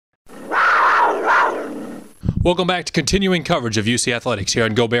Welcome back to continuing coverage of UC Athletics here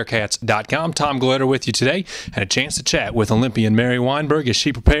on GoBearcats.com. Tom Glitter with you today. Had a chance to chat with Olympian Mary Wineberg as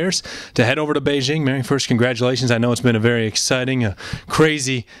she prepares to head over to Beijing. Mary, first, congratulations. I know it's been a very exciting,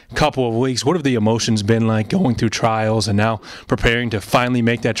 crazy couple of weeks. What have the emotions been like going through trials and now preparing to finally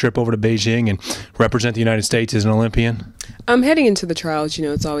make that trip over to Beijing and represent the United States as an Olympian? Heading into the trials,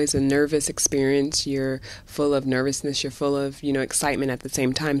 it's always a nervous experience. You're full of nervousness. You're full of, excitement at the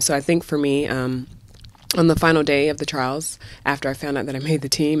same time. So I think for me, on the final day of the trials, after I found out that I made the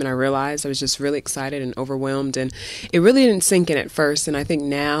team and I realized, I was just really excited and overwhelmed, and it really didn't sink in at first. And I think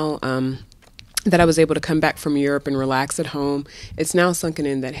now that I was able to come back from Europe and relax at home, it's now sunken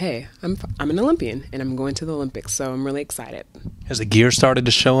in that, hey, I'm an Olympian and I'm going to the Olympics, so I'm really excited. Has the gear started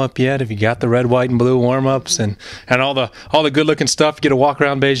to show up yet? Have you got the red, white, and blue warm-ups and all the good-looking stuff you get to walk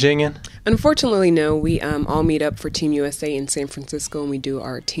around Beijing in? Unfortunately, no. We all meet up for Team USA in San Francisco, and we do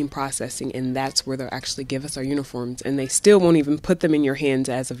our team processing, and that's where they'll actually give us our uniforms, and they still won't even put them in your hands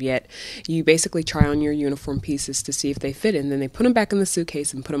as of yet. You basically try on your uniform pieces to see if they fit, and then they put them back in the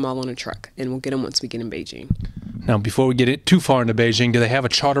suitcase and put them all on a truck, and we'll get them once we get in Beijing. Now, before we get it too far into Beijing, do they have a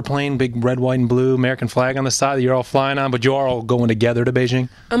charter plane, big red, white, and blue American flag on the side that you're all flying on, but you are all going together to Beijing?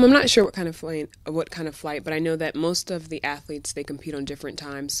 I'm not sure what kind of flight, but I know that most of the athletes, they compete on different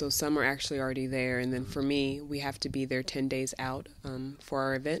times, so some are actually already there, and then for me, we have to be there 10 days out for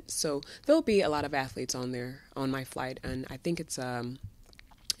our event, so there'll be a lot of athletes on my flight, and I think it's a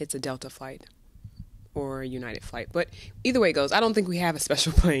Delta flight or a United flight. But either way it goes, I don't think we have a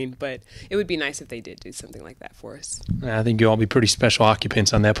special plane, but it would be nice if they did do something like that for us. I think you'll all be pretty special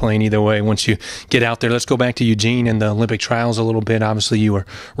occupants on that plane either way once you get out there. Let's go back to Eugene and the Olympic trials a little bit. Obviously, you were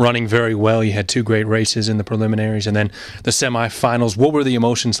running very well. You had two great races in the preliminaries and then the semifinals. What were the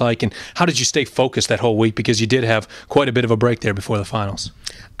emotions like, and how did you stay focused that whole week? Because you did have quite a bit of a break there before the finals.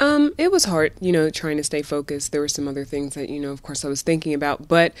 It was hard, trying to stay focused. There were some other things that, of course, I was thinking about,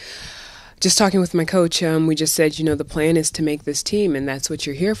 but just talking with my coach, we just said, the plan is to make this team, and that's what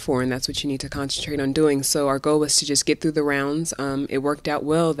you're here for, and that's what you need to concentrate on doing. So our goal was to just get through the rounds. It worked out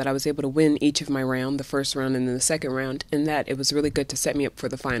well that I was able to win each of my round, the first round and then the second round, and that it was really good to set me up for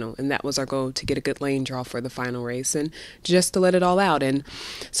the final. And that was our goal, to get a good lane draw for the final race and just to let it all out. And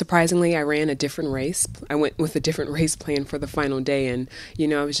surprisingly, I ran a different race. I went with a different race plan for the final day, and,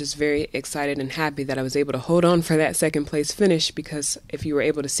 I was just very excited and happy that I was able to hold on for that second place finish, because if you were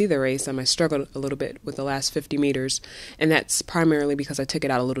able to see the race, I struggled a little bit with the last 50 meters, and that's primarily because I took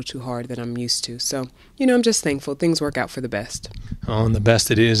it out a little too hard than I'm used to. So, I'm just thankful. Things work out for the best. Oh, and the best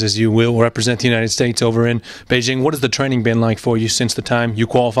it is, as you will represent the United States over in Beijing. What has the training been like for you since the time you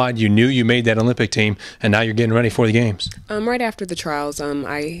qualified? You knew you made that Olympic team, and now you're getting ready for the games. Right after the trials,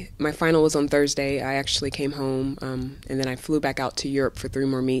 my final was on Thursday. I actually came home, and then I flew back out to Europe for 3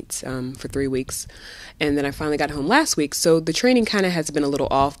 more meets for 3 weeks, and then I finally got home last week. So the training kind of has been a little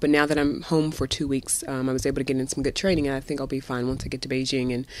off, but now that I'm home for 2 weeks, I was able to get in some good training, and I think I'll be fine once I get to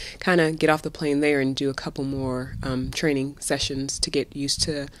Beijing and kind of get off the plane there and do a couple more training sessions to get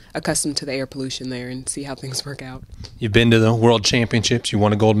accustomed to the air pollution there and see how things work out. You've been to the World Championships. You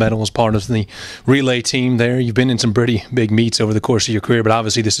won a gold medal as part of the relay team there. You've been in some pretty big meets over the course of your career, but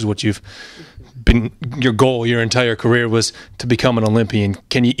obviously this is what you've been, your goal your entire career was to become an Olympian.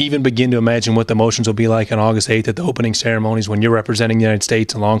 Can you even begin to imagine what the emotions will be like on August 8th at the opening ceremonies when you're representing the United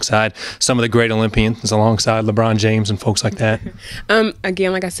States alongside some of the great Olympians, alongside LeBron James and folks like that?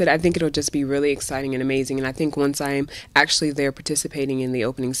 Again, like I said, I think it'll just be really exciting and amazing, and I think once I'm actually there participating in the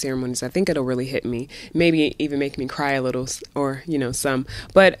opening ceremonies, I think it'll really hit me, maybe even make me cry a little, or some.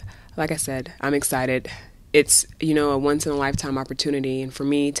 But like I said, I'm excited. It's, a once-in-a-lifetime opportunity, and for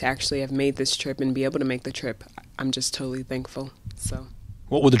me to actually have made this trip and be able to make the trip, I'm just totally thankful. So,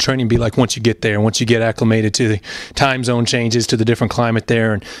 what will the training be like once you get there, once you get acclimated to the time zone changes, to the different climate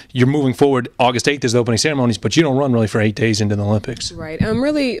there, and you're moving forward? August 8th is the opening ceremonies, but you don't run really for 8 days into the Olympics. Right.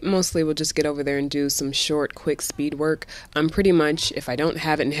 Really, mostly we'll just get over there and do some short, quick speed work. Pretty much, if I don't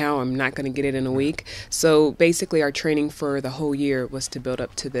have it now, I'm not going to get it in a week. So basically, our training for the whole year was to build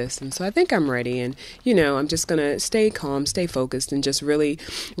up to this, and so I think I'm ready. And I'm just going to stay calm, stay focused, and just really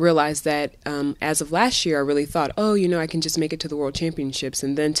realize that as of last year, I really thought, I can just make it to the World Championships.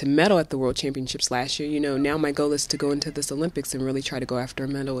 And then to medal at the World Championships last year, now my goal is to go into this Olympics and really try to go after a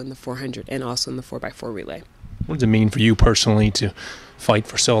medal in the 400 and also in the 4x4 relay. What does it mean for you personally to fight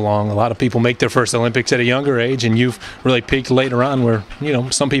for so long? A lot of people make their first Olympics at a younger age, and you've really peaked later on where,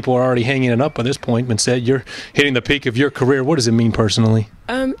 some people are already hanging it up by this point, but said you're hitting the peak of your career. What does it mean personally?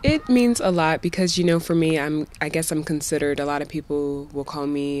 It means a lot because, for me, I guess I'm considered, a lot of people will call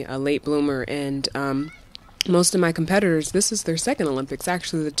me a late bloomer, and most of my competitors, this is their second Olympics.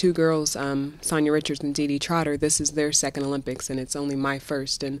 Actually, the two girls, Sonia Richards and Dee Dee Trotter, this is their second Olympics, and it's only my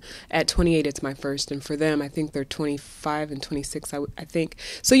first. And at 28, it's my first. And for them, I think they're 25 and 26, I think.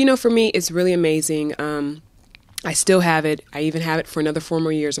 So, for me, it's really amazing. I still have it. I even have it for another 4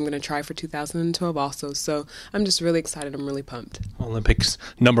 more years. I'm going to try for 2012 also. So I'm just really excited. I'm really pumped. Olympics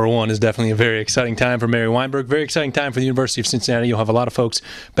 #1 is definitely a very exciting time for Mary Wineberg. Very exciting time for the University of Cincinnati. You'll have a lot of folks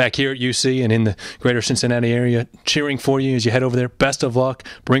back here at UC and in the greater Cincinnati area cheering for you as you head over there. Best of luck.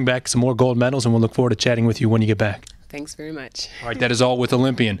 Bring back some more gold medals, and we'll look forward to chatting with you when you get back. Thanks very much. All right, that is all with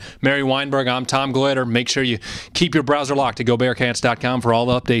Olympian. Mary Wineberg, I'm Tom Glitter. Make sure you keep your browser locked at GoBearcats.com for all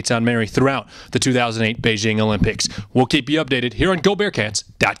the updates on Mary throughout the 2008 Beijing Olympics. We'll keep you updated here on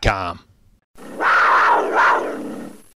GoBearcats.com.